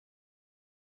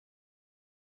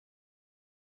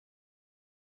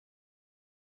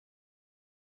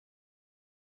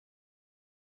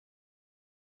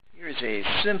Here's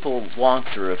a simple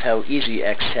walkthrough of how easy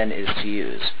X-10 is to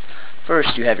use.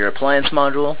 First, you have your appliance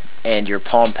module and your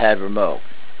palm pad remote.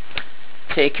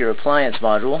 Take your appliance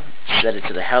module, set it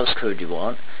to the house code you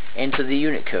want, and to the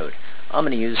unit code. I'm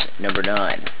going to use number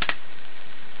 9.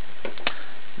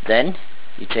 Then,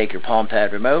 you take your palm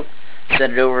pad remote,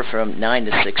 set it over from 9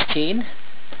 to 16.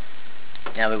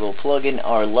 Now we will plug in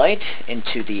our light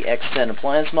into the X-10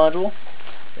 appliance module,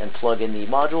 and plug in the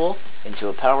module into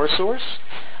a power source.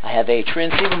 I have a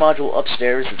transceiver module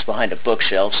upstairs that's behind a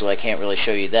bookshelf, so I can't really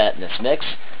show you that in this mix.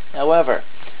 However,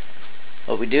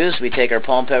 what we do is we take our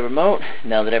palm pad remote,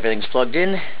 now that everything's plugged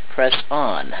in, press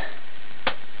on.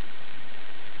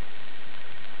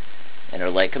 And our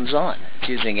light comes on. It's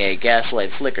using a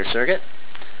gaslight flicker circuit.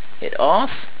 Hit off,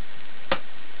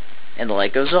 and the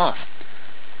light goes off.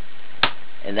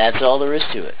 And that's all there is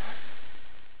to it.